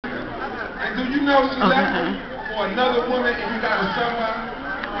And do you know she left for another woman and you got her somewhere?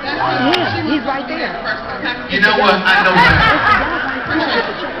 Yeah, he's right there. You know what? I know that.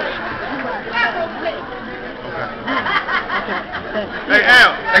 Hey,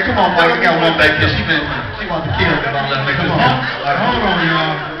 Al. Hey, come on, boy. We got one back here. She wants to kill me. Come on. Hold on,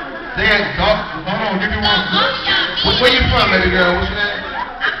 y'all. They ain't hold on. Give me one. Where you from, baby girl? What's your name?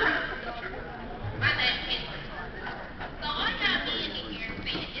 My name is So all y'all being in here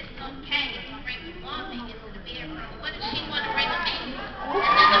saying it's okay to bring a woman into the bedroom. What if she want to bring a man?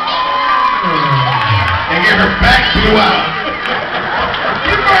 And get her back blew out.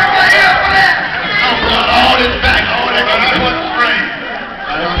 You burned my hair for that? I'm blowing all this back, all that. I wasn't spraying.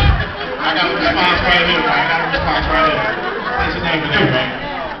 I got a response right here. What's your name today, man?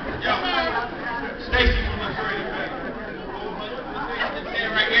 Yo, Stacy from the Freddy back.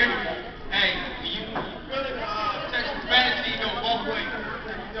 Right here. Hey, you really text Spanish, you go both ways.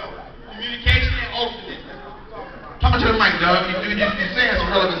 Communication and openness. Talk to the mic, dog. You're saying some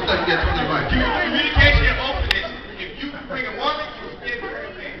relevant stuff. You get to the mic.